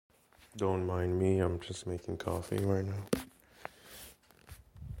Don't mind me, I'm just making coffee right now.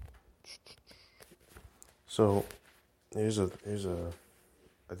 So, here's a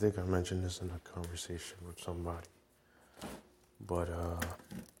I think I mentioned this in a conversation with somebody. But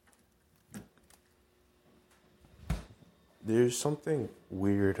there's something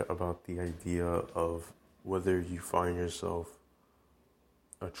weird about the idea of whether you find yourself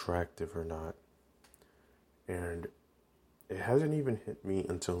attractive or not. And it hasn't even hit me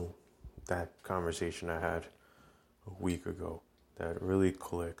until that conversation I had a week ago that really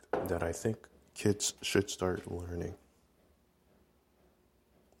clicked that I think kids should start learning.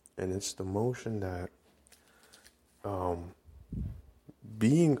 And it's the notion that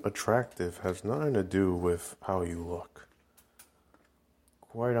being attractive has nothing to do with how you look.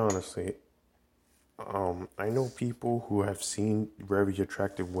 Quite honestly, I know people who have seen very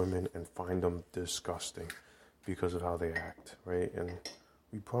attractive women and find them disgusting because of how they act, right? And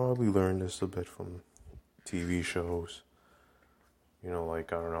we probably learned this a bit from TV shows. You know,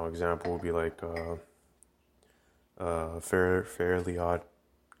 like, I don't know, example would be like Fairly Odd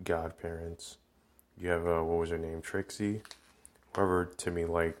Godparents. You have, what was her name, Trixie? Whoever Timmy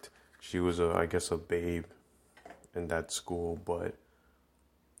liked. She was, I guess, a babe in that school, but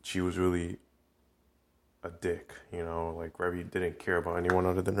she was really a dick, you know, like very didn't care about anyone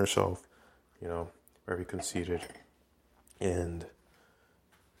other than herself, you know, very conceited. And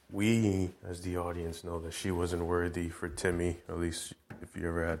we, as the audience, know that she wasn't worthy for Timmy, at least if you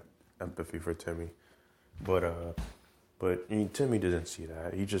ever had empathy for Timmy. But I mean, Timmy didn't see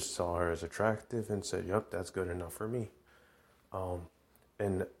that. He just saw her as attractive and said, "Yup, that's good enough for me."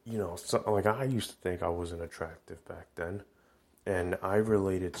 And you know, so, like, I used to think I wasn't attractive back then, and I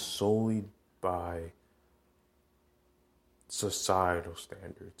related solely by societal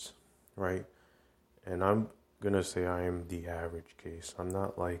standards, right? And I'm gonna say I am the average case. I'm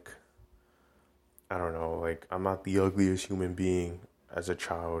not like, I don't know, like, I'm not the ugliest human being as a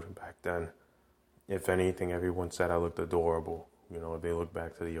child back then. If anything, everyone said I looked adorable. You know, they look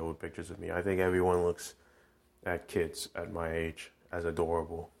back to the old pictures of me. I think everyone looks at kids at my age as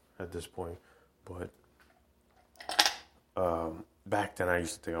adorable at this point. But back then I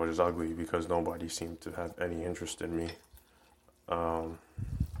used to think I was just ugly because nobody seemed to have any interest in me. And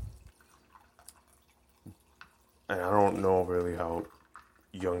I don't know really how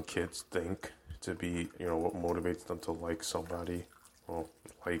young kids think to be, you know, what motivates them to like somebody. Well,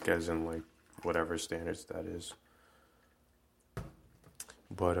 like as in like whatever standards that is.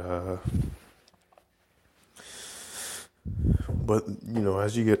 But you know,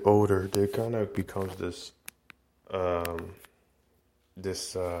 as you get older, there kind of becomes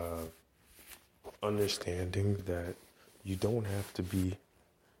this understanding that you don't have to be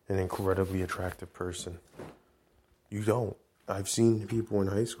an incredibly attractive person. You don't. I've seen people in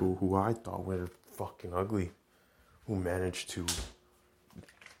high school who I thought were fucking ugly, who managed to,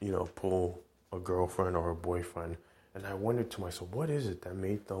 you know, pull a girlfriend or a boyfriend. And I wondered to myself, what is it that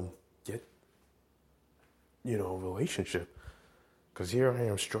made them get, you know, a relationship? Because here I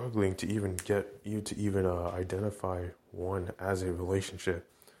am struggling to even get you to even identify one as a relationship.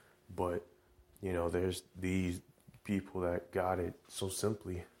 But, you know, there's these people that got it so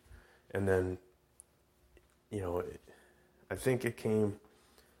simply. And then, you know, I think it came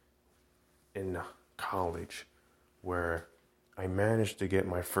in college where I managed to get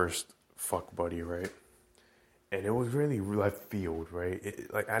my first fuck buddy, right? And it was really left field, right?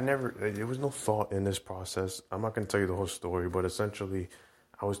 There was no thought in this process. I'm not going to tell you the whole story, but essentially,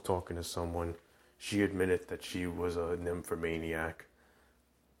 I was talking to someone. She admitted that she was a nymphomaniac.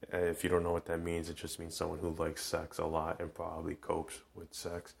 If you don't know what that means, it just means someone who likes sex a lot and probably copes with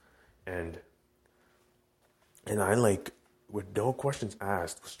sex. And I, like, with no questions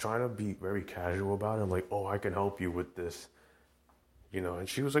asked, was trying to be very casual about it. I'm like, oh, I can help you with this. You know, and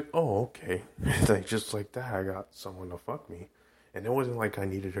she was like, oh, okay. Like, just like that, I got someone to fuck me. And it wasn't like I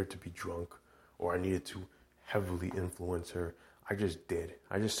needed her to be drunk or I needed to heavily influence her. I just did.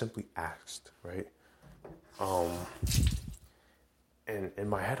 I just simply asked, right? And in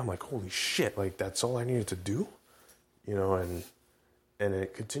my head, I'm like, holy shit, like, that's all I needed to do? You know, and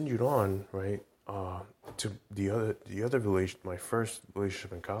it continued on, right, to the other relation, my first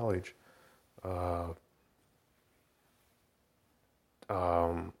relationship in college.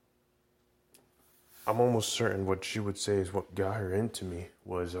 I'm almost certain what she would say is what got her into me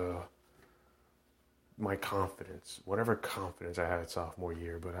was my confidence. Whatever confidence I had sophomore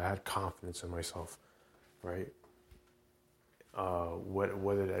year, but I had confidence in myself, right?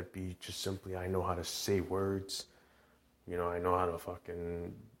 Whether that be just simply I know how to say words, you know, I know how to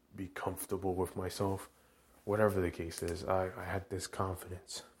fucking be comfortable with myself. Whatever the case is, I had this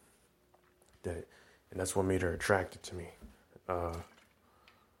confidence. And that's what made her attracted to me.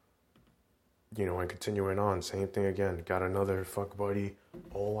 And continuing on, same thing again. Got another fuck buddy.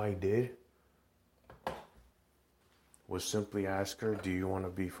 All I did was simply ask her, do you want to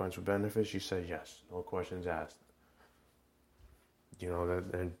be friends with benefits? She said yes. No questions asked.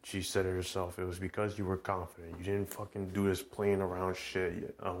 And she said it herself. It was because you were confident. You didn't fucking do this playing around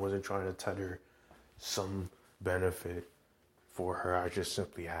shit. I wasn't trying to tether some benefit for her. I just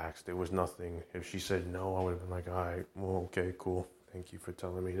simply asked. It was nothing. If she said no, I would have been like, all right, well, okay, cool. Thank you for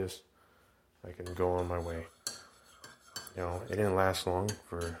telling me this. I can go on my way. It didn't last long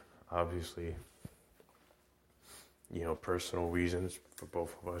for, obviously, personal reasons for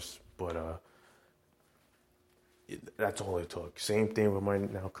both of us. But that's all it took. Same thing with my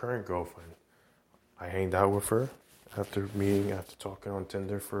now current girlfriend. I hanged out with her after talking on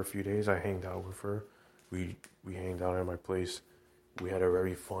Tinder for a few days. I hanged out with her. We hanged out at my place. We had a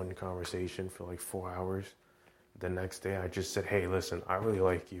very fun conversation for like 4 hours. The next day, I just said, hey, listen, I really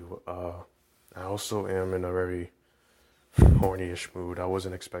like you. I also am in a very horny-ish mood. I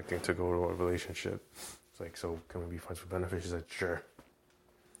wasn't expecting to go to a relationship. It's like, so can we be friends with benefits? She said, sure.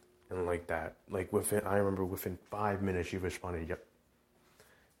 And like that. I remember within 5 minutes, she responded, yep.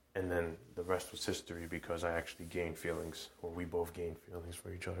 And then the rest was history because I actually gained feelings, or we both gained feelings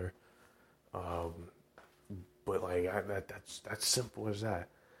for each other. But that's simple as that.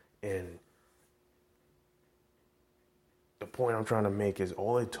 And the point I'm trying to make is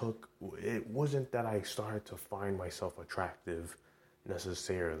all it took, it wasn't that I started to find myself attractive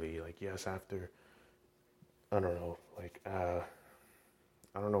necessarily. Like, yes, after, I don't know,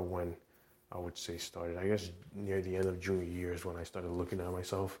 I don't know when I would say started. I guess near the end of junior year is when I started looking at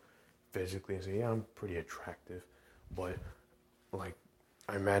myself physically and saying, yeah, I'm pretty attractive. But,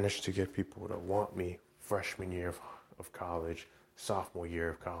 I managed to get people to want me freshman year of college, sophomore year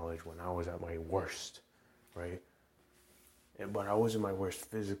of college, when I was at my worst, right? But I wasn't my worst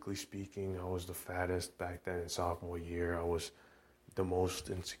physically speaking. I was the fattest back then in sophomore year. I was the most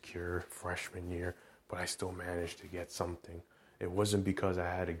insecure freshman year, but I still managed to get something. It wasn't because I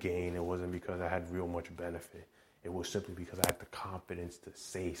had a gain. It wasn't because I had real much benefit. It was simply because I had the confidence to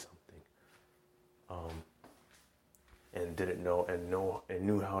say something. And didn't know and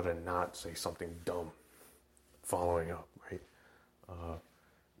knew how to not say something dumb following up, right?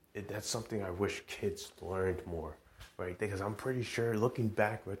 That's something I wish kids learned more. Right, because I'm pretty sure, looking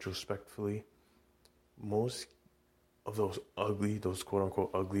back retrospectively, most of those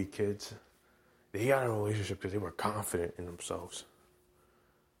quote-unquote ugly kids, they got in a relationship because they were confident in themselves.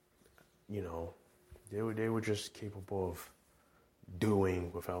 They were just capable of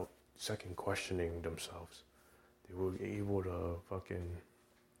doing without second questioning themselves. They were able to fucking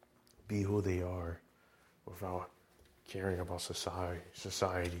be who they are without caring about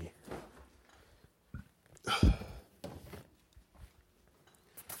society.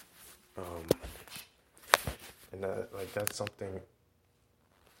 And that's something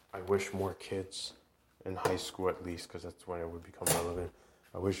I wish more kids in high school, at least, because that's when it would become relevant.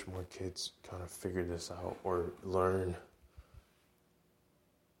 I wish more kids kind of figure this out or learn,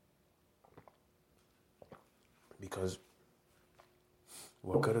 because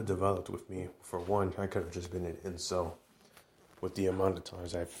what could have developed with me, for one, I could have just been an incel. With the amount of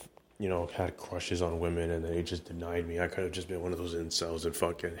times I've had crushes on women and they just denied me, I could have just been one of those incels that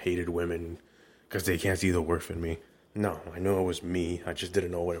fucking hated women because they can't see the worth in me. No, I know it was me. I just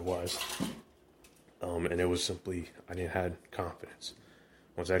didn't know what it was. And it was simply, I didn't have confidence.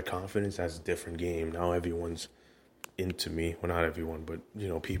 Once I had confidence, that's a different game. Now everyone's into me. Well, not everyone, but,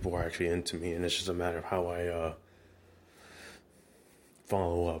 people are actually into me. And it's just a matter of how I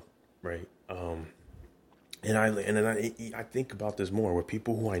follow up, right? And I think about this more with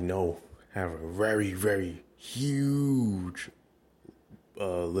people who I know have a very, very huge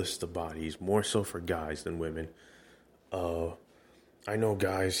list of bodies, more so for guys than women. I know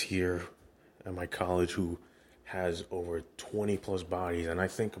guys here at my college who has over 20 plus bodies, and I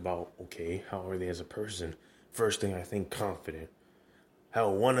think about, okay, how are they as a person? First thing I think, confident.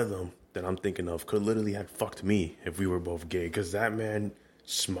 Hell, one of them that I'm thinking of could literally have fucked me if we were both gay, because that man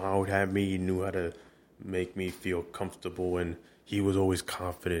smiled at me, knew how to make me feel comfortable, and he was always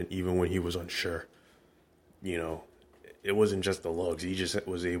confident even when he was unsure. It wasn't just the looks. He just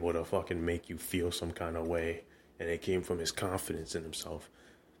was able to fucking make you feel some kind of way, and it came from his confidence in himself.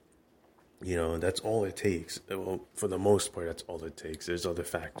 That's all it takes. Well, for the most part, that's all it takes. There's other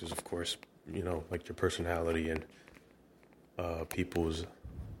factors, of course, like your personality and people's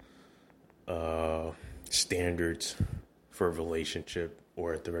standards for a relationship,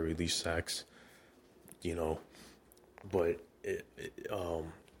 or at the very least sex, but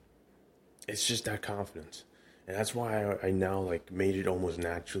it's just that confidence. And that's why I now, like, made it almost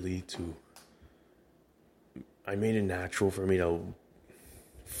naturally to, I made it natural for me to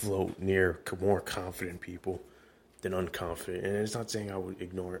float near more confident people than unconfident. And it's not saying I would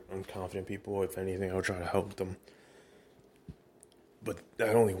ignore unconfident people. If anything, I would try to help them. But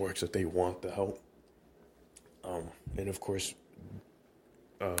that only works if they want the help. And of course,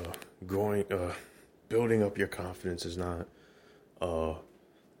 building up your confidence is not a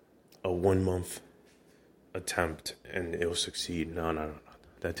 1 month attempt and it'll succeed. No.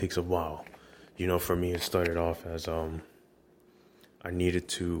 That takes a while. You know, for me, it started off as I needed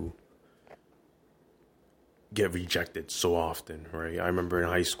to get rejected so often, right? I remember in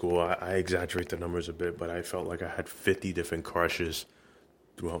high school, I exaggerate the numbers a bit, but I felt like I had 50 different crushes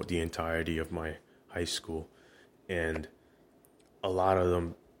throughout the entirety of my high school. And a lot of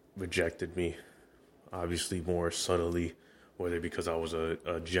them rejected me, obviously more subtly, whether because I was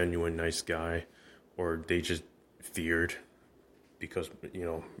a genuine nice guy or they just feared, because, you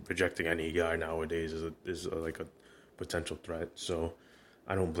know, rejecting any guy nowadays is like a potential threat. So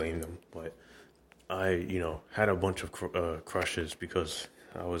I don't blame them, but I, you know, had a bunch of crushes because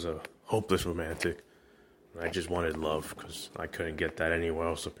I was a hopeless romantic. I just wanted love because I couldn't get that anywhere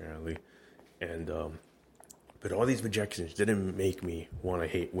else, apparently. And but all these rejections didn't make me want to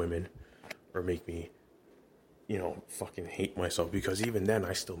hate women or make me, you know, fucking hate myself, because even then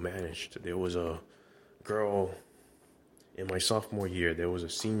I still managed. There was a girl in my sophomore year, there was a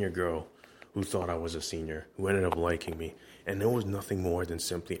senior girl who thought I was a senior, who ended up liking me. And there was nothing more than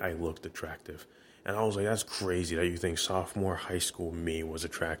simply I looked attractive. And I was like, that's crazy that you think sophomore high school me was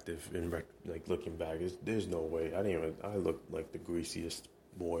attractive. And like, looking back, there's no way. I looked like the greasiest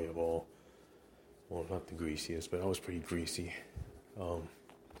boy of all. Well, not the greasiest, but I was pretty greasy. But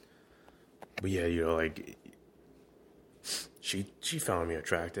yeah, you know, like, she found me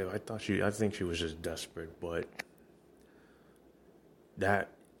attractive. I think she was just desperate, but that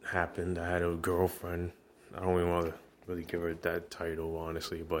happened. I had a girlfriend. I don't even want to really give her that title,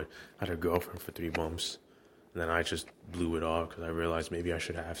 honestly, but I had a girlfriend for 3 months, and then I just blew it off because I realized maybe I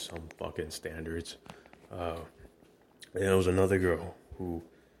should have some fucking standards. And there was another girl who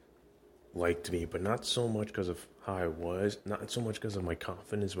liked me, but not so much because of how I was, not so much because of my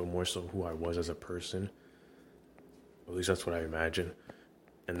confidence, but more so who I was as a person. At least that's what I imagine.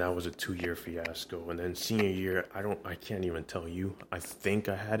 And that was a 2-year fiasco. And then senior year, I can't even tell you. I think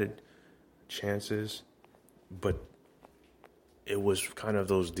I had chances, but it was kind of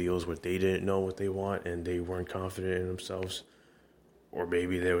those deals where they didn't know what they want and they weren't confident in themselves. Or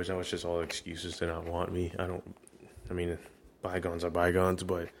maybe that was just all excuses to not want me. I mean, bygones are bygones,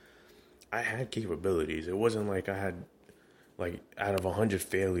 but I had capabilities. It wasn't like I had, like, out of 100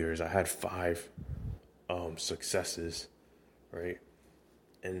 failures, I had 5 successes, right?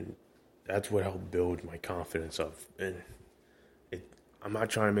 And that's what helped build my confidence up. And I'm not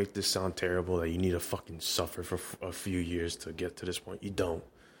trying to make this sound terrible, that you need to fucking suffer for a few years to get to this point. You don't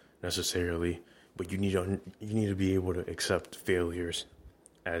necessarily, but you need to be able to accept failures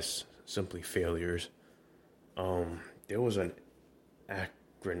as simply failures. There was an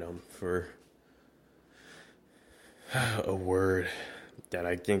acronym for a word that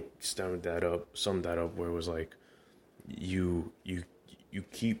I think summed that up, where it was like, you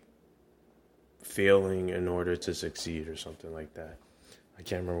keep failing in order to succeed, or something like that. I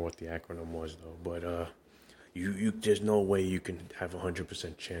can't remember what the acronym was though, but you there's no way you can have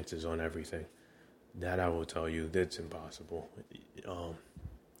 100% chances on everything. That I will tell you, that's impossible.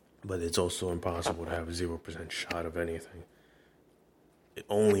 But it's also impossible to have a 0% shot of anything.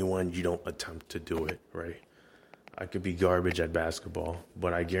 Only when you don't attempt to do it, right? I could be garbage at basketball,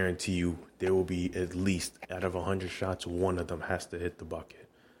 but I guarantee you there will be at least, out of 100 shots, one of them has to hit the bucket.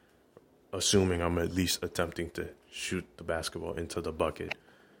 Assuming I'm at least attempting to shoot the basketball into the bucket.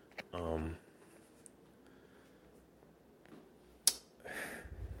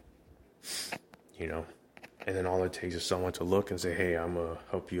 You know, and then all it takes is someone to look and say, hey, I'm going to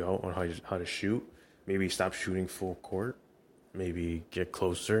help you out on how to shoot. Maybe stop shooting full court. Maybe get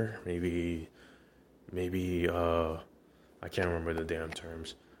closer. Maybe I can't remember the damn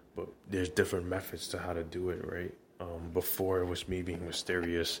terms, but there's different methods to how to do it, right? Before it was me being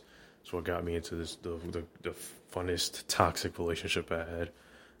mysterious. It's what got me into the funnest toxic relationship I had.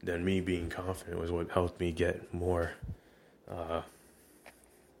 Then me being confident was what helped me get more, I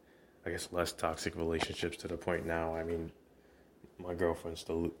guess, less toxic relationships, to the point now. I mean, my girlfriend's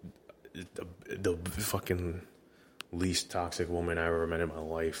the fucking least toxic woman I ever met in my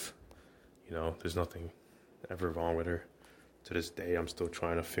life. You know, there's nothing ever wrong with her. To this day, I'm still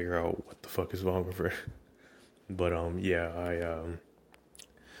trying to figure out what the fuck is wrong with her. But yeah,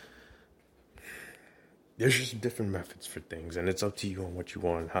 there's just different methods for things, and it's up to you on what you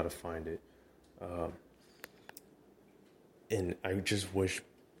want and how to find it. And I just wish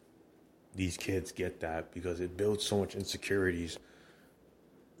these kids get that, because it builds so much insecurities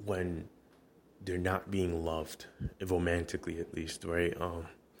when they're not being loved, romantically at least, right?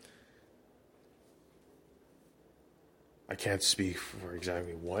 I can't speak for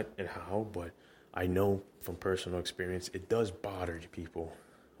exactly what and how, but I know from personal experience it does bother people.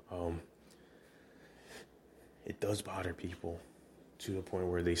 It does bother people to the point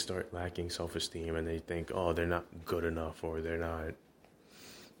where they start lacking self-esteem and they think, oh, they're not good enough, or they're not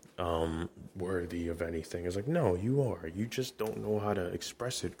worthy of anything. It's like, no, you are. You just don't know how to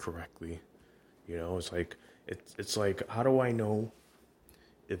express it correctly. You know, it's like, how do I know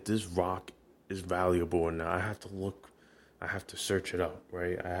if this rock is valuable or not? I have to search it up,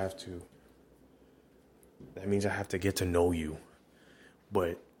 right? That means I have to get to know you.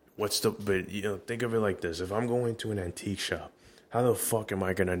 But think of it like this. If I'm going to an antique shop, how the fuck am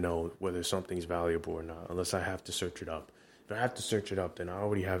I going to know whether something's valuable or not unless I have to search it up? If I have to search it up, then I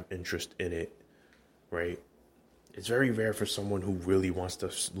already have interest in it, right? It's very rare for someone who really wants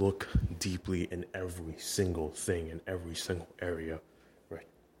to look deeply in every single thing, in every single area, right?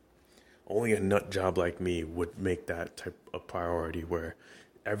 Only a nut job like me would make that type of priority, where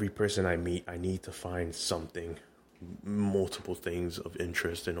every person I meet, I need to find something, multiple things of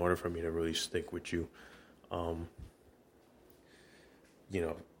interest in order for me to really stick with you.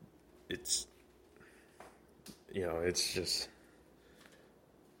 It's just,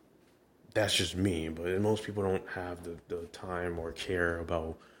 that's just me. But most people don't have the time or care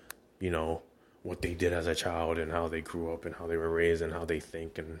about, what they did as a child and how they grew up and how they were raised and how they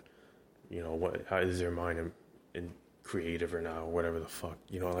think, and, how is their mind in creative or not, or whatever the fuck,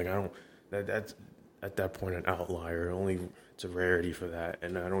 that's at that point an outlier. It's a rarity for that,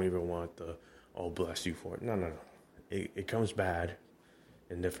 and I don't even want the, oh, bless you for it. No. It comes bad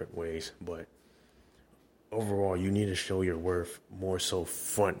in different ways, but overall, you need to show your worth more so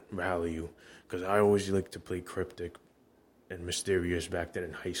front value, because I always like to play cryptic and mysterious back then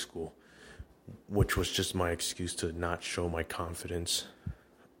in high school, which was just my excuse to not show my confidence.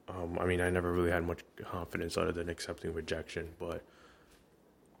 I never really had much confidence other than accepting rejection, but,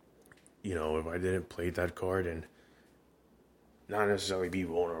 if I didn't play that card and not necessarily be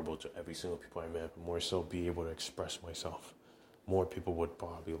vulnerable to every single people I met, but more so be able to express myself, more people would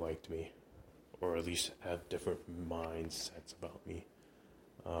probably like me, or at least have different mindsets about me.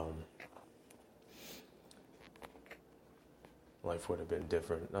 Life would have been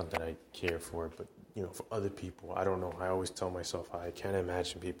different. Not that I care for it, but, for other people, I don't know. I always tell myself I can't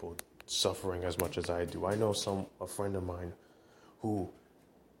imagine people suffering as much as I do. I know a friend of mine who,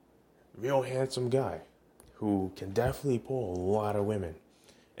 real handsome guy, who can definitely pull a lot of women.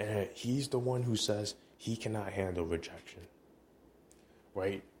 And he's the one who says he cannot handle rejection.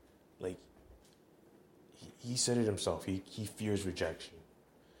 Right? Like, he said it himself. He fears rejection.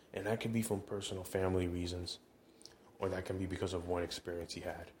 And that can be from personal family reasons, or that can be because of one experience he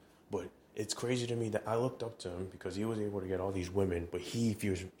had. But it's crazy to me that I looked up to him because he was able to get all these women, but he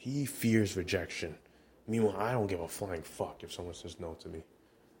fears rejection. Meanwhile, I don't give a flying fuck if someone says no to me.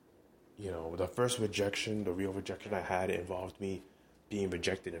 The first rejection, the real rejection I had, involved me being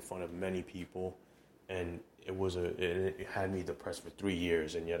rejected in front of many people, and it had me depressed for 3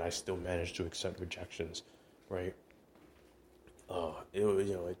 years, and yet I still managed to accept rejections, right?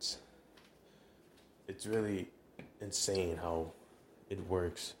 It's really insane how it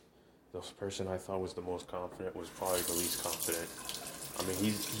works. The person I thought was the most confident was probably the least confident.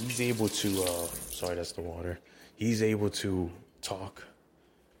 He's able to, sorry, that's the water. He's able to talk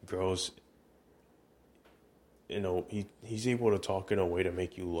girls, he's able to talk in a way to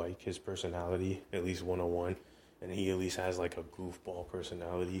make you like his personality, at least one-on-one. And he at least has like a goofball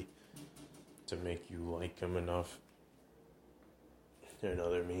personality to make you like him enough in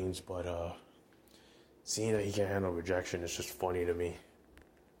other means. But seeing that he can handle rejection is just funny to me,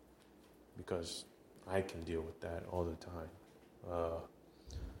 because I can deal with that all the time.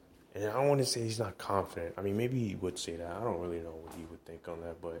 And I don't want to say he's not confident. Maybe he would say that. I don't really know what he would think on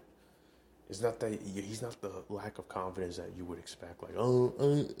that, but it's not that he's not the lack of confidence that you would expect. Like, I don't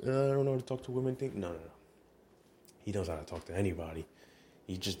know how to talk to women. No. He knows how to talk to anybody.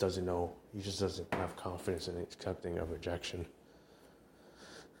 He just doesn't know. He just doesn't have confidence in accepting a rejection.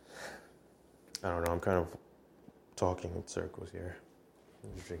 I don't know. I'm kind of talking in circles here.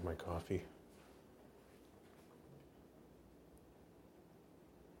 Let me drink my coffee.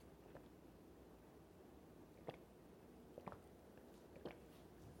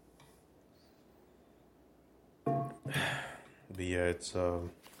 But yeah,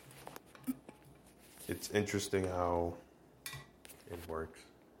 it's interesting how it works.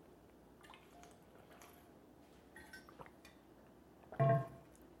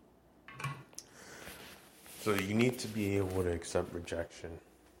 So you need to be able to accept rejection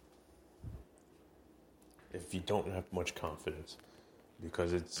if you don't have much confidence,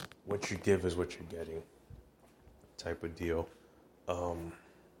 because it's what you give is what you're getting type of deal.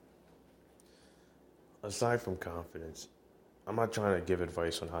 Aside from confidence, I'm not trying to give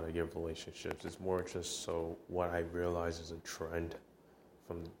advice on how to give relationships. It's more just so what I realize is a trend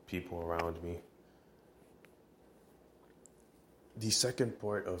from people around me. The second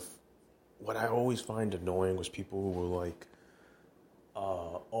part of what I always find annoying was people who were like,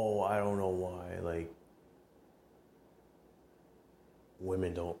 oh, I don't know why, like,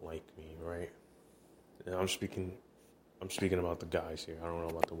 women don't like me, right? And I'm speaking about the guys here. I don't know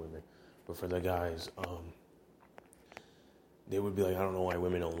about the women. But for the guys, they would be like, I don't know why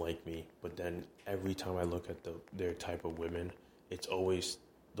women don't like me. But then every time I look at their type of women, it's always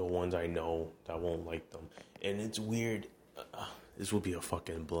the ones I know that won't like them. And it's weird. This would be a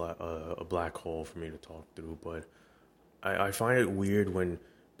fucking black hole for me to talk through. But I find it weird when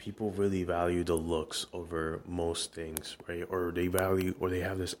people really value the looks over most things, right? Or they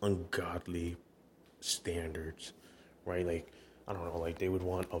have this ungodly standards, right? Like, I don't know, like they would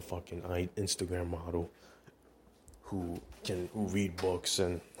want a fucking Instagram model who read books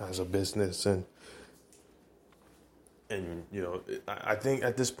and has a business and you know, I think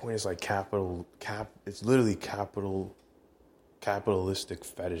at this point it's like it's literally capitalistic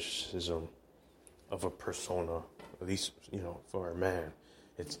fetishism of a persona, at least, you know, for a man.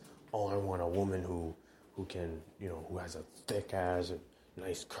 It's, oh, I want a woman who can, you know, who has a thick ass and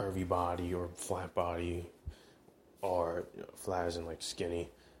nice curvy body or flat body, or, you know, flat as in like skinny,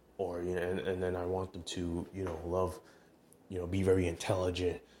 or, you know, and then I want them to, you know, love, you know, be very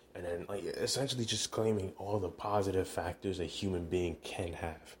intelligent, and then like essentially just claiming all the positive factors a human being can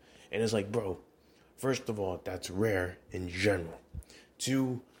have. And it's like, bro, first of all, that's rare in general.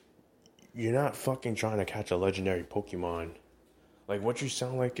 Two, you're not fucking trying to catch a legendary Pokemon. Like, what you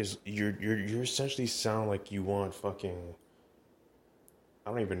sound like is you're essentially sound like you want fucking, I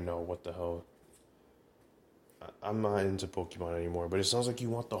don't even know what the hell. I'm not into Pokemon anymore, but it sounds like you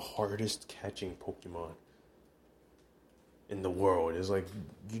want the hardest catching Pokemon in the world. It's like,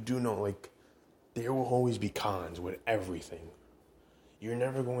 you do know, like, there will always be cons with everything. You're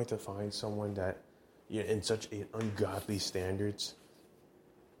never going to find someone that, you know, in such ungodly standards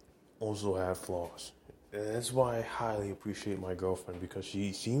also have flaws. And that's why I highly appreciate my girlfriend, because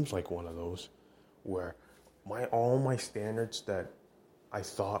she seems like one of those where all my standards that I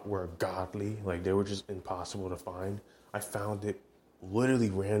thought were godly, like they were just impossible to find, I found it literally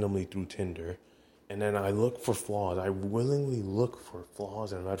randomly through Tinder. And then I look for flaws. I willingly look for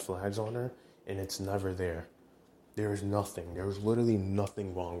flaws and red flags on her, and it's never there. There is nothing. There is literally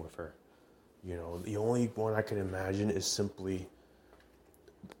nothing wrong with her. You know, the only one I can imagine is simply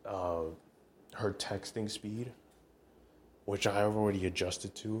her texting speed, which I have already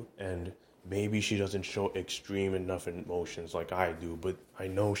adjusted to, and maybe she doesn't show extreme enough emotions like I do, but I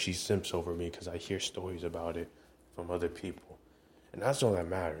know she simps over me because I hear stories about it from other people. And that's all that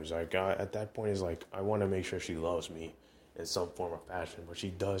matters. Like, at that point, is like, I want to make sure she loves me in some form of fashion, but she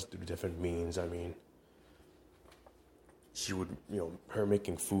does through different means. I mean, she would, you know, her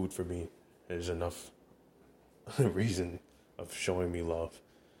making food for me is enough reason of showing me love.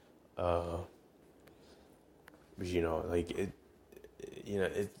 But, you know, like,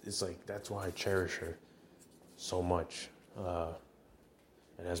 it's like, that's why I cherish her so much. And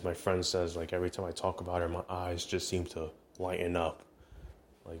as my friend says, like, every time I talk about her, my eyes just seem to lighten up,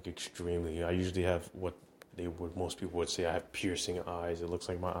 like, extremely. I usually have what most people would say, I have piercing eyes. It looks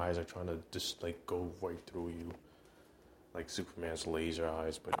like my eyes are trying to just, like, go right through you, like Superman's laser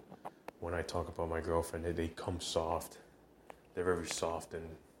eyes. But when I talk about my girlfriend, they come soft. They're very soft and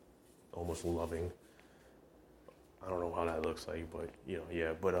almost loving. I don't know how that looks like, but, you know,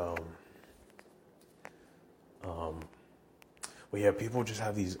 yeah. But yeah, people just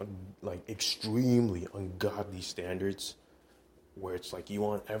have these, like, extremely ungodly standards where it's like you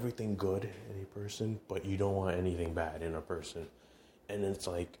want everything good in a person, but you don't want anything bad in a person. And it's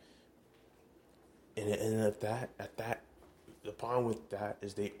like, and at that, the problem with that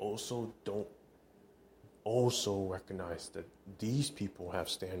is they also don't also recognize that these people have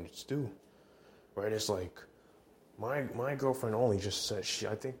standards too, right? It's like, my girlfriend only just said,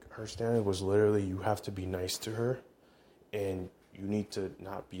 I think her standard was literally, you have to be nice to her, and you need to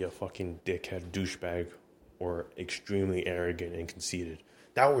not be a fucking dickhead douchebag or extremely arrogant and conceited.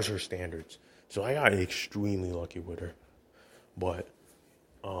 That was her standards. So I got extremely lucky with her. But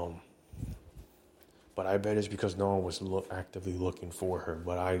But I bet it's because no one was actively looking for her,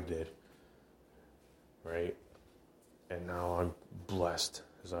 but I did. Right? And now I'm blessed,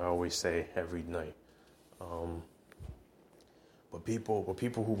 as I always say every night. But people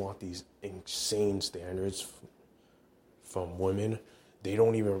who want these insane standards from women, they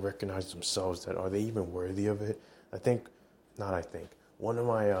don't even recognize themselves. That are they even worthy of it? One of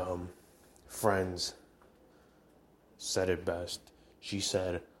my friends said it best. She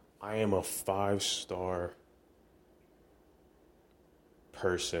said, "I am a 5-star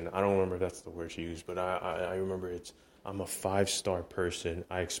person." I don't remember if that's the word she used, but I remember I'm a 5-star person.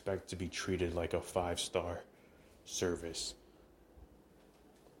 I expect to be treated like a 5-star service.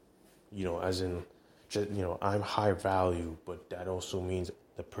 As in, I'm high value, but that also means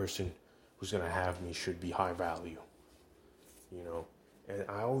the person who's going to have me should be high value. And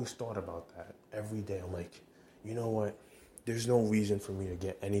I always thought about that every day. I'm like, you know what? There's no reason for me to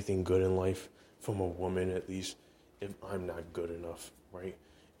get anything good in life from a woman, at least, if I'm not good enough, right?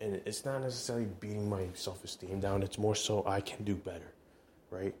 And it's not necessarily beating my self-esteem down. It's more so I can do better,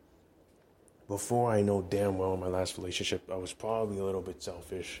 right? Before, I know damn well in my last relationship, I was probably a little bit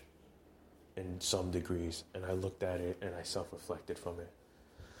selfish in some degrees. And I looked at it and I self-reflected from it.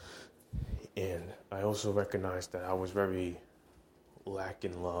 And I also recognized that I was very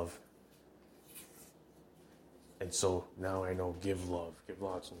lacking love. And so now I know give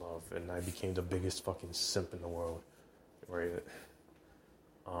lots of love. And I became the biggest fucking simp in the world, right?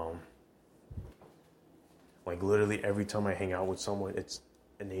 Like literally every time I hang out with someone, it's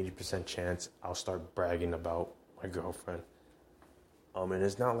an 80% chance I'll start bragging about my girlfriend. And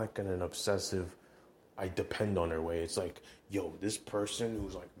it's not like in an obsessive, I depend on her way. It's like, yo, this person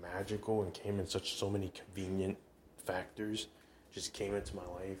who's like magical and came in so many convenient factors just came into my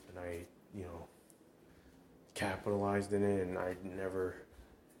life, and I, capitalized in it, and I never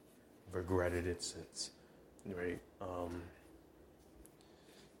regretted it since, right?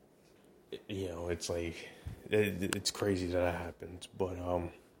 It's like, it's crazy that happens, but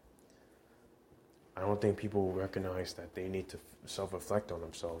I don't think people recognize that they need to self-reflect on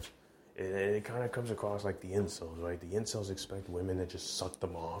themselves. It kind of comes across like the incels, right? The incels expect women to just suck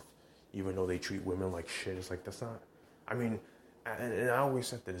them off, even though they treat women like shit. It's like, that's not, and I always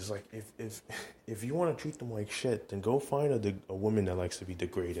said that, it's like, if you want to treat them like shit, then go find a woman that likes to be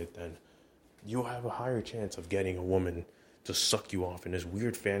degraded, then you'll have a higher chance of getting a woman to suck you off in this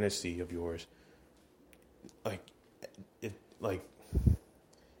weird fantasy of yours. I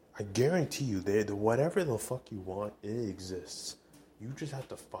guarantee you, whatever the fuck you want, it exists. You just have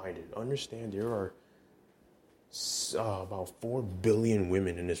to find it. Understand, there are about 4 billion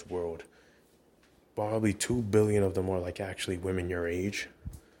women in this world. Probably 2 billion of them are like actually women your age.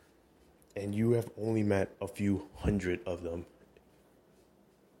 And you have only met a few hundred of them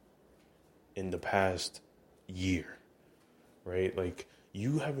in the past year, right? Like,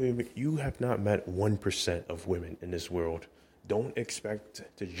 you have not met 1% of women in this world. Don't expect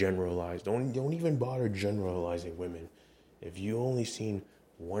to generalize. Don't even bother generalizing women. If you only seen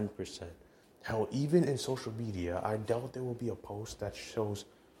 1%, hell, even in social media, I doubt there will be a post that shows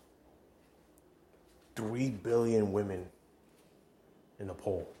 3 billion women in a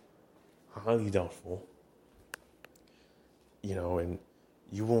poll. Highly doubtful. And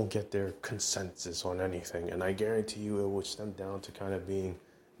you won't get their consensus on anything. And I guarantee you it would stem down to kind of being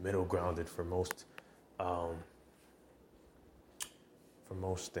middle grounded for most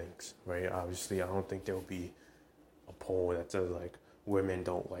things, right? Obviously, I don't think there will be a poll that says, like, women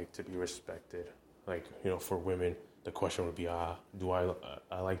don't like to be respected. Like, for women, the question would be, do I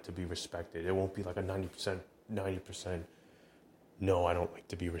like to be respected? It won't be like a 90%, no, I don't like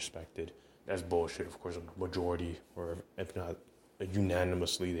to be respected. That's bullshit. Of course, a majority, or if not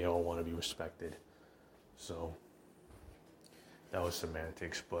unanimously, they all want to be respected. So, that was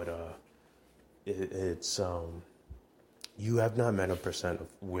semantics, but it's you have not met 1% of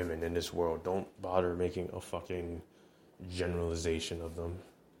women in this world. Don't bother making a fucking generalization of them.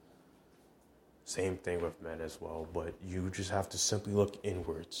 Same thing with men as well, but you just have to simply look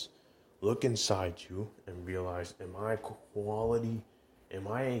inwards. Look inside you and realize, am I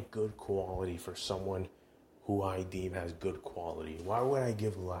a good quality for someone who I deem has good quality? Why would I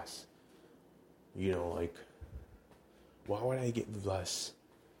give less? Why would I give less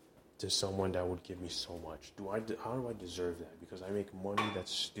to someone that would give me so much? How do I deserve that? Because I make money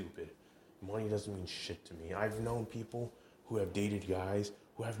that's stupid. Money doesn't mean shit to me. I've known people who have dated guys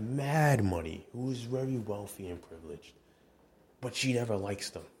who have mad money, who is very wealthy and privileged, but she never likes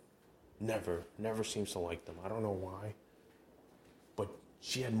them. Never seems to like them. I don't know why, but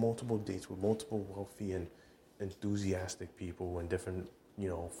she had multiple dates with multiple wealthy and enthusiastic people in different,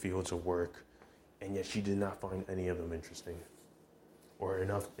 fields of work, And yet she did not find any of them interesting. Or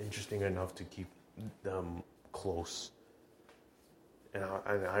interesting enough to keep them close. And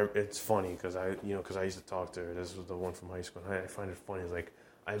it's funny because I used to talk to her. This was the one from high school. And I find it funny. It's like,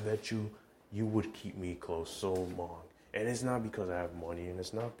 I bet you would keep me close so long. And it's not because I have money, and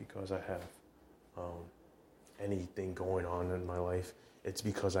it's not because I have anything going on in my life. It's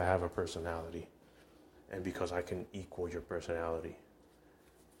because I have a personality, and because I can equal your personality,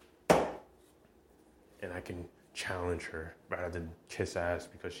 and I can challenge her rather than kiss ass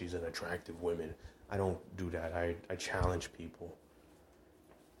because she's an attractive woman. I don't do that. I challenge people.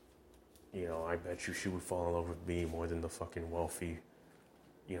 You know, I bet you she would fall in love with me more than the fucking wealthy,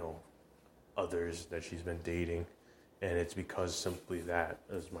 others that she's been dating. And it's because simply that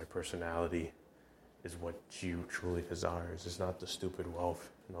is my personality is what she truly desires. It's not the stupid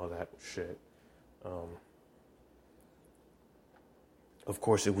wealth and all that shit. Of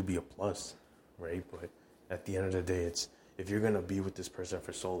course, it would be a plus, right? But at the end of the day, it's if you're going to be with this person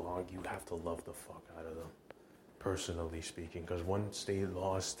for so long, you have to love the fuck out of them, personally speaking. Because once they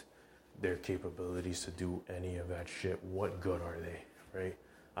lost their capabilities to do any of that shit, what good are they, right?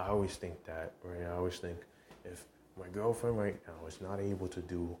 I always think that, right? I always think if my girlfriend right now is not able to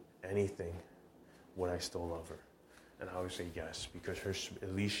do anything, would I still love her? And I always say yes, because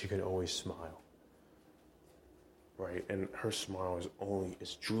at least she can always smile, right? And her smile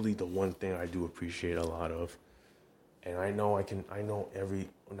is truly the one thing I do appreciate a lot of. And I know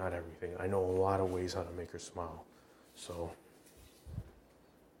not everything. I know a lot of ways how to make her smile. So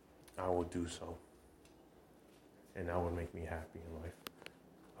I will do so. And that would make me happy in life.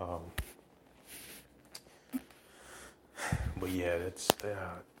 But yeah, that's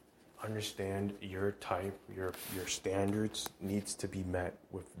understand your type, your standards needs to be met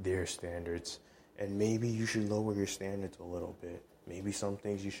with their standards, and maybe you should lower your standards a little bit. Maybe some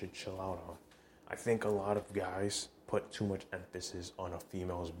things you should chill out on. I think a lot of guys put too much emphasis on a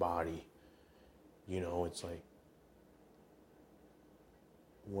female's body. It's like,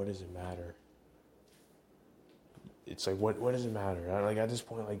 what does it matter? It's like, what does it matter? Like, at this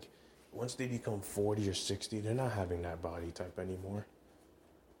point, like, once they become 40 or 60, they're not having that body type anymore.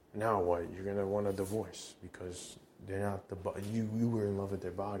 Now what? You're going to want a divorce because they're not you were in love with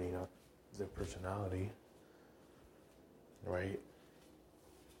their body, not their personality. Right?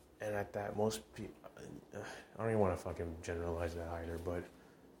 And at that, most people, I don't even want to fucking generalize that either, but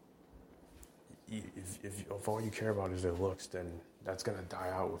if all you care about is their looks, then that's going to die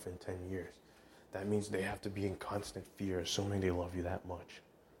out within 10 years. That means they have to be in constant fear, assuming they love you that much.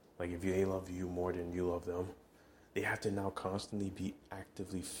 Like, if they love you more than you love them, they have to now constantly be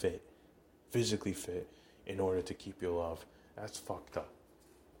actively fit, physically fit, in order to keep your love. That's fucked up.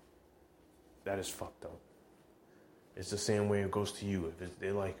 That is fucked up. It's the same way it goes to you. If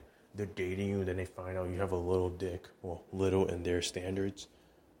they're dating you, then they find out you have a little dick, well, little in their standards,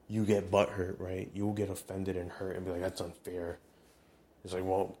 you get butthurt, right? You will get offended and hurt and be like, that's unfair. It's like,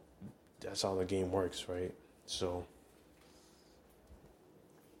 well, that's how the game works, right? So,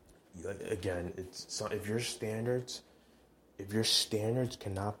 again, if your standards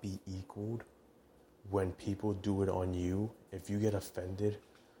cannot be equaled when people do it on you, if you get offended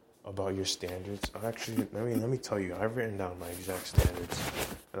about your standards, actually, let me tell you, I've written down my exact standards,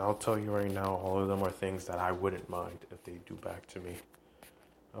 and I'll tell you right now, all of them are things that I wouldn't mind if they do back to me.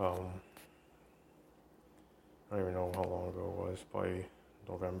 I don't even know how long ago it was, probably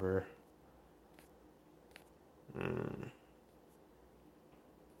November.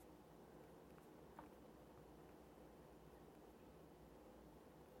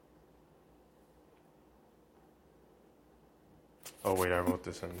 Oh wait, I wrote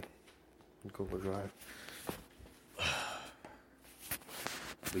this in Google Drive.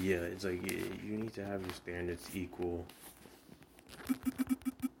 But yeah, it's like you need to have your standards equal.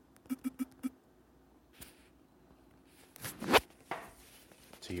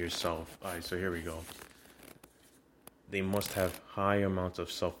 To yourself. Alright, so here we go. They must have high amounts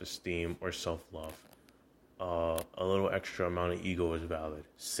of self-esteem or self-love. A little extra amount of ego is valid.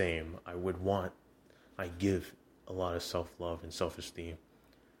 Same. I give a lot of self-love and self-esteem.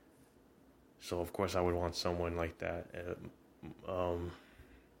 So of course I would want someone like that.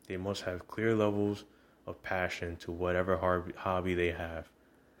 They must have clear levels of passion to whatever hobby they have.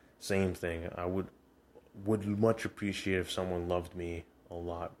 Same thing. I would much appreciate if someone loved me a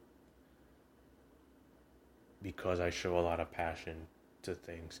lot because I show a lot of passion to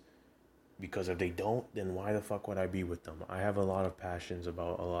things. Because if they don't, then why the fuck would I be with them? I have a lot of passions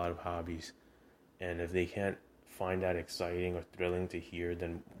about a lot of hobbies. And if they can't find that exciting or thrilling to hear,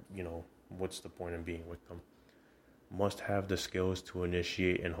 then, what's the point in being with them? Must have the skills to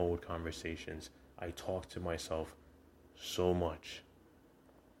initiate and hold conversations. I talk to myself so much.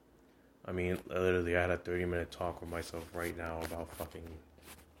 I mean, literally, I had a 30-minute talk with myself right now about fucking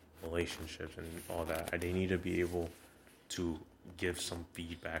relationships and all that. They need to be able to give some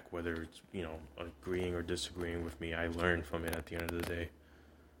feedback, whether it's, agreeing or disagreeing with me. I learn from it at the end of the day.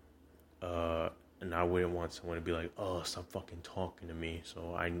 And I wouldn't want someone to be like, oh, stop fucking talking to me.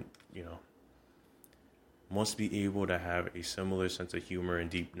 So I must be able to have a similar sense of humor and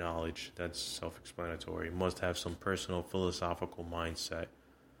deep knowledge. That's self-explanatory. Must have some personal philosophical mindset.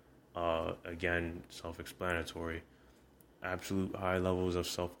 Again, self-explanatory. Absolute high levels of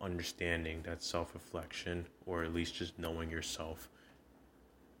self-understanding. That's self-reflection, or at least just knowing yourself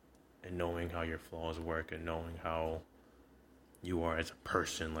and knowing how your flaws work and knowing how you are as a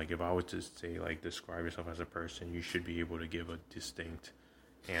person. Like, if I were to say, like, describe yourself as a person, you should be able to give a distinct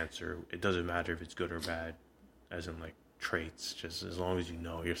answer. It doesn't matter if it's good or bad, as in, like, traits, just as long as you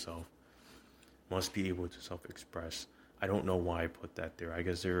know yourself. Must be able to self-express. I don't know why I put that there. I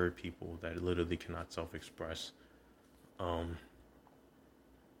guess there are people that literally cannot self-express.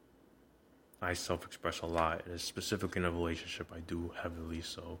 I self-express a lot, and specifically in a relationship, I do heavily,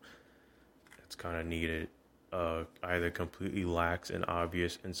 so it's kind of needed. Either completely lacks in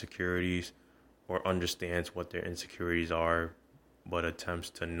obvious insecurities or understands what their insecurities are, but attempts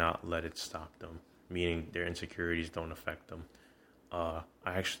to not let it stop them, meaning their insecurities don't affect them. I'm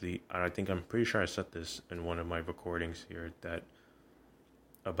pretty sure I said this in one of my recordings here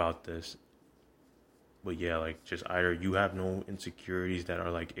about this. But yeah, like, just either you have no insecurities that are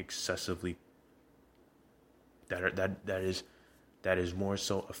like excessively, that is more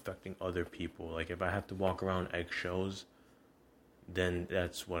so affecting other people. Like, if I have to walk around eggshells, then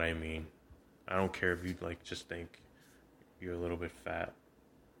that's what I mean. I don't care if you like just think you're a little bit fat.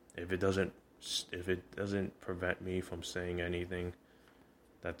 If it doesn't prevent me from saying anything,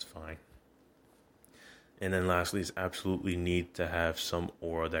 that's fine. And then lastly, is absolutely need to have some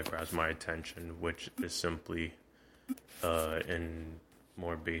aura that grabs my attention, which is simply, in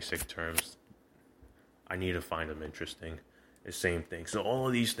more basic terms, I need to find them interesting. The same thing. So all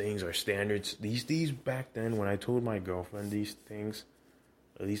of these things are standards. These back then, when I told my girlfriend these things,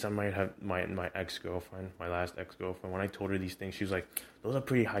 at least I might have my ex-girlfriend, my last ex-girlfriend, when I told her these things, she was like, those are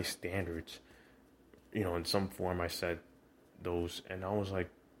pretty high standards. In some form I said those, and I was like,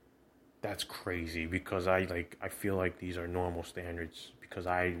 that's crazy, because I feel like these are normal standards because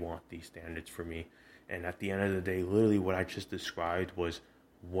I want these standards for me. And at the end of the day, literally what I just described was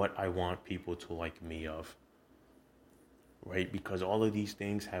what I want people to like me of. Right? Because all of these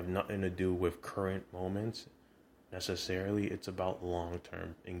things have nothing to do with current moments necessarily. It's about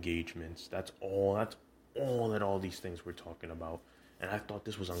long-term engagements. That's all that all these things we're talking about. And I thought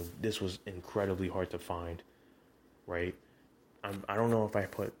this was incredibly hard to find. Right? I don't know if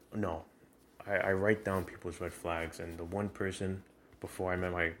I write down people's red flags, and the one person before I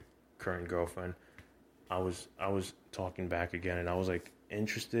met my current girlfriend, I was talking back again, and I was like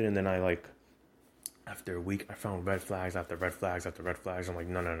interested, and then after a week I found red flags after red flags after red flags. I'm like,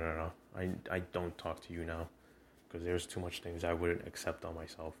 no. I don't talk to you now, because there's too much things I wouldn't accept on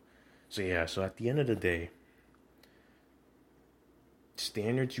myself. So yeah, so at the end of the day,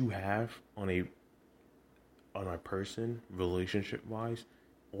 standards you have on a person, relationship wise,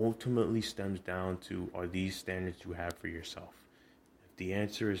 ultimately stems down to, are these standards you have for yourself? If the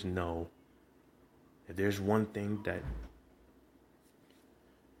answer is no, if there's one thing that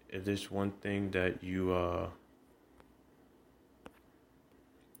you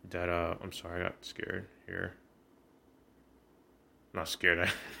I'm sorry, I got scared here. Not scared.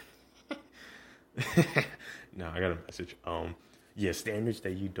 No, I got a message. Yeah, standards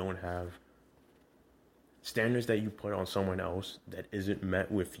that you don't have. Standards that you put on someone else that isn't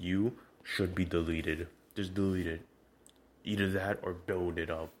met with you should be deleted. Just delete it. Either that or build it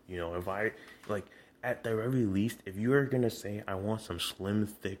up. If I, at the very least, if you're going to say, I want some slim,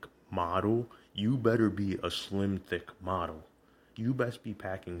 thick model, you better be a slim, thick model. You best be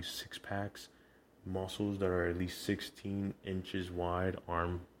packing 6-packs, muscles that are at least 16 inches wide,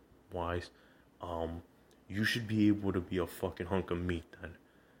 arm-wise. You should be able to be a fucking hunk of meat then.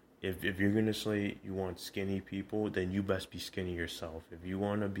 If you're going to say you want skinny people, then you best be skinny yourself. If you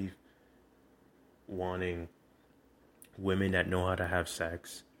want to be wanting women that know how to have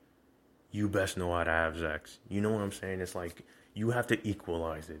sex, you best know how to have sex. You know what I'm saying? It's like, you have to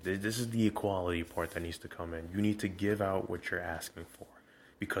equalize it. This is the equality part that needs to come in. You need to give out what you're asking for.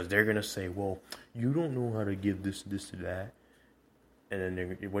 Because they're going to say, well, you don't know how to give this, to that. And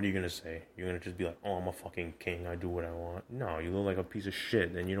then what are you going to say? You're going to just be like, oh, I'm a fucking king. I do what I want. No, you look like a piece of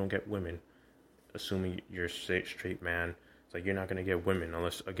shit. Then you don't get women. Assuming you're a straight man It's like you're not gonna get women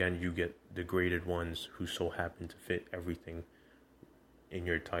unless, again, you get the graded ones who so happen to fit everything in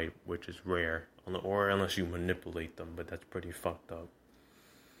your type, which is rare, or unless you manipulate them, but that's pretty fucked up.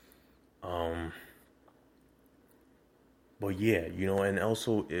 But yeah, and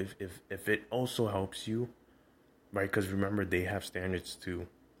also if it also helps you, right? Because remember, they have standards too,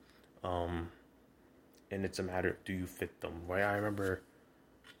 and it's a matter of, do you fit them, right? I remember,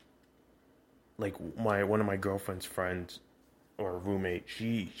 like, one of my girlfriend's friends or a roommate,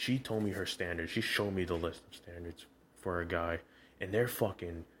 she told me her standards. She showed me the list of standards for a guy, and there's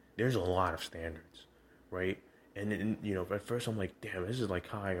a lot of standards, right? And at first I'm like, damn, this is like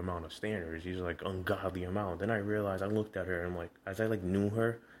high amount of standards. These are like ungodly amount. Then I realized, I looked at her and like, as I like knew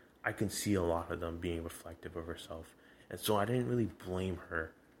her, I can see a lot of them being reflective of herself. And so I didn't really blame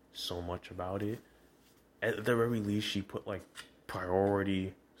her so much about it. At the very least, she put like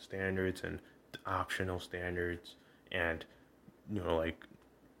priority standards and optional standards and, like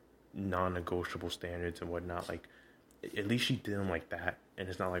non-negotiable standards and whatnot. Like, at least she did them like that. And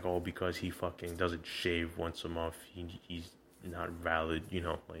it's not like, oh, because he fucking doesn't shave once a month, he's not valid,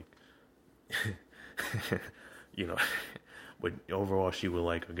 like, but overall she would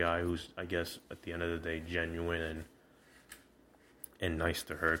like a guy who's, I guess, at the end of the day, genuine and nice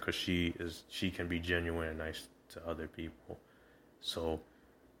to her, because she can be genuine and nice to other people. So,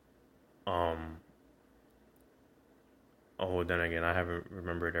 then again, I haven't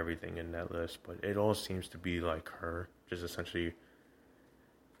remembered everything in that list, but it all seems to be like her, just essentially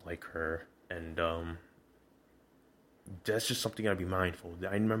like her, and that's just something I'd be mindful.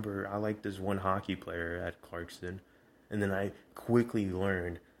 I remember I liked this one hockey player at Clarkson, and then I quickly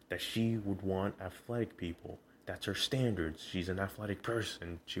learned that she would want athletic people. That's her standards. She's an athletic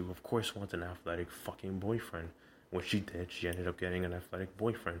person. She, of course, wants an athletic fucking boyfriend. What she did, she ended up getting an athletic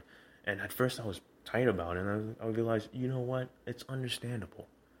boyfriend. And at first I was tight about it, and I realized, you know what? It's understandable.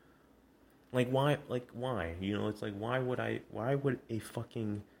 Like, why? It's like, why would a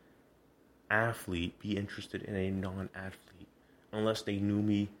fucking athlete be interested in a non-athlete? Unless they knew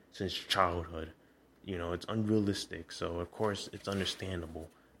me since childhood. It's unrealistic, so of course it's understandable.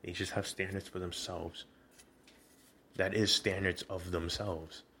 They just have standards for themselves. That is standards of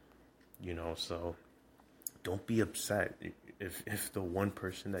themselves. So don't be upset if the one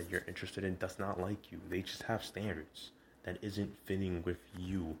person that you're interested in does not like you. They just have standards that isn't fitting with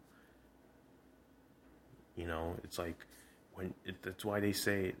you. It's like, that's why they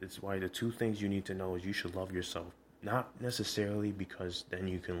say, it's why the two things you need to know is you should love yourself. Not necessarily because then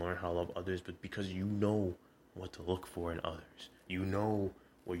you can learn how to love others, but because you know what to look for in others. You know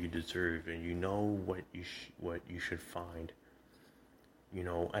what you deserve, and you know what you should find.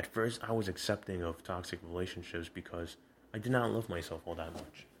 At first I was accepting of toxic relationships because I did not love myself all that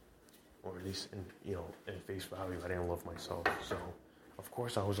much, or at least in face value, I didn't love myself. So of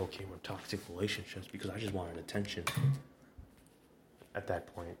course I was okay with toxic relationships because I just wanted attention. At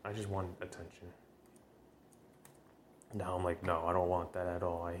that point, I just wanted attention. Now I'm like, no, I don't want that at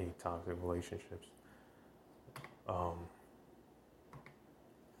all. I hate toxic relationships.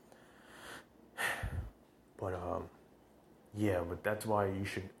 But that's why you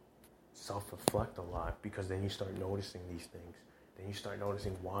should self-reflect a lot, because then you start noticing these things. Then you start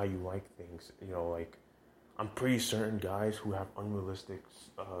noticing why you like things. Like, I'm pretty certain guys who have unrealistic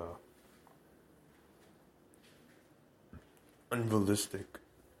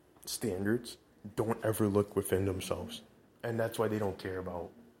standards don't ever look within themselves. And that's why they don't care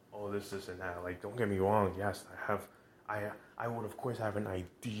about, oh, this and that. Like, don't get me wrong. Yes, I would, of course, have an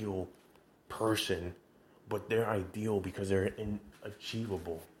ideal person, but they're ideal because they're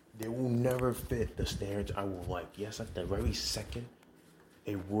inachievable. They will never fit the standards I will like. Yes, at the very second,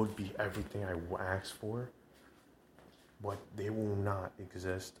 it would be everything I ask for, but they will not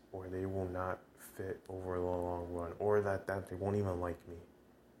exist, or they will not fit over the long run, or that they won't even like me.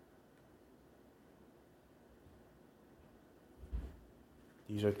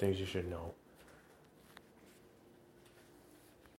 These are things you should know.